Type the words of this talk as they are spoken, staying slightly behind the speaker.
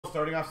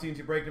starting off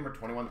CNC break number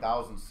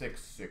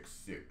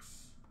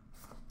 21,666.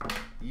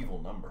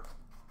 Evil number.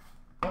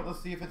 But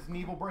let's see if it's an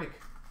evil break.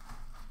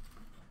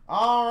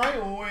 All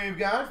right, we've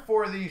got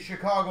for the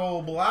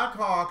Chicago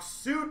Blackhawks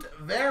suit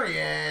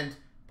variant,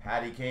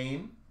 Patty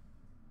Kane.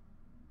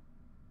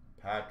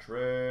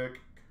 Patrick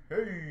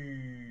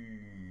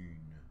Kane.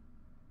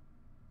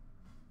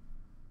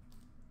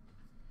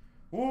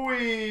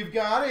 We've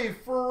got a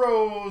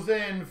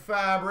Frozen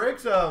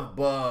Fabrics of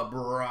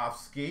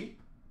Bobrovsky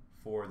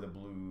for the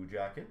Blue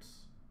Jackets.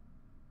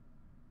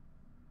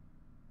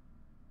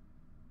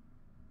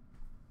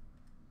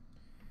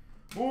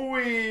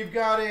 We've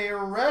got a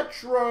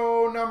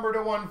retro number to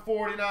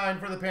 149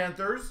 for the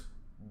Panthers,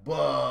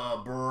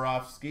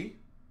 Bobrovsky.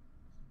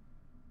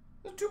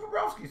 There's two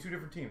Bobrovskys, two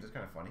different teams. That's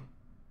kind of funny.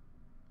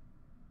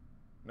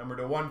 Number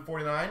to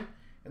 149.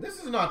 And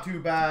this is not too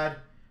bad.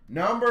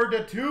 Number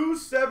to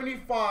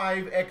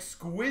 275,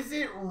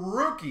 exquisite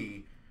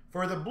rookie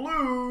for the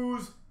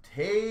Blues,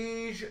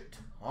 Tage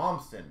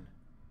Thompson.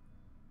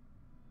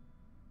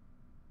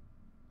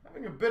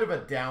 Having a bit of a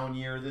down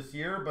year this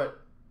year,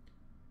 but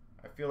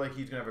I feel like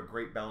he's going to have a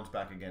great bounce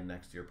back again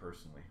next year,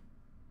 personally.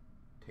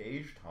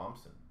 Tage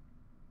Thompson.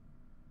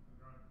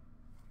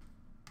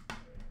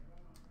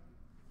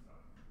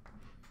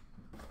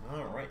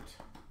 All right.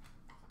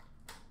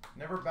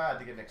 Never bad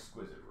to get an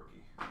exquisite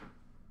rookie.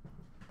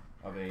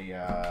 Of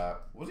a,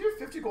 was he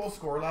a 50-goal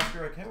scorer last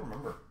year? I can't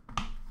remember.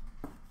 I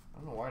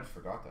don't know why I just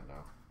forgot that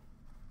now.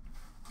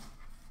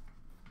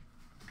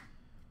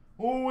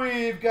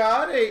 We've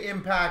got a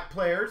Impact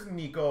Players,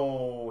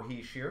 Nico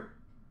Hischier,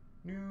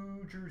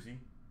 New Jersey.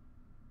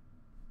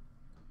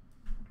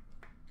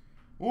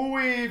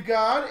 We've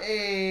got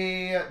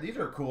a, these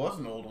are cool, that's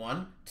an old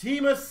one.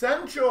 Team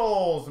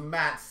Essentials,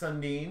 Matt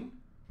Sundin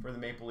for the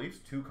Maple Leafs,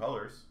 2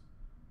 colors.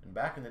 And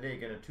back in the day,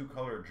 getting a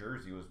 2-color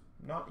jersey was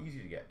not easy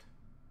to get.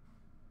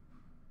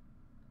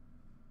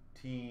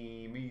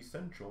 Team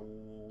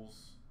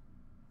Essentials.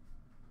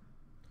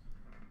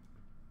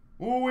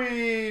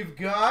 We've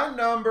got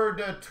number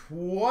to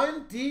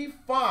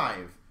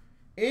 25.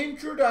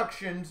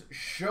 Introductions,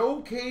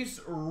 Showcase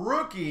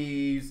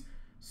Rookies,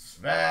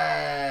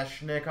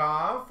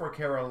 Sveshnikov for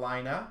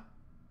Carolina.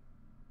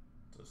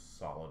 It's a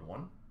solid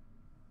one.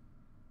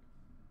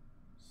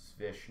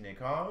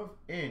 Sveshnikov,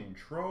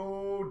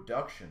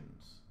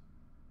 Introductions.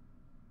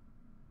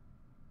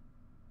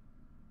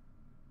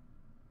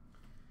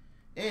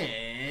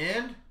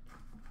 And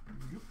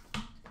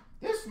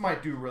this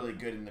might do really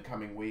good in the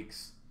coming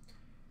weeks.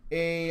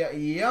 A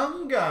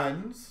Young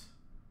Guns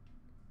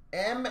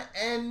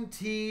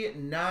MNT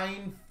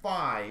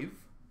 95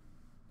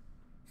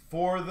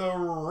 for the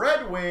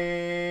Red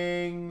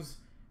Wings,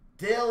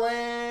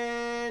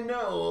 Dylan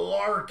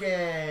Larkin.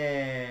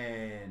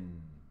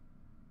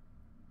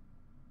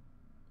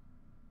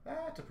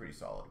 That's a pretty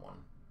solid one.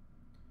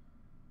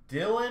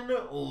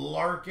 Dylan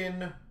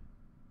Larkin,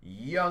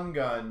 Young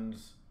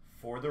Guns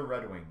for the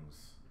Red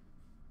Wings.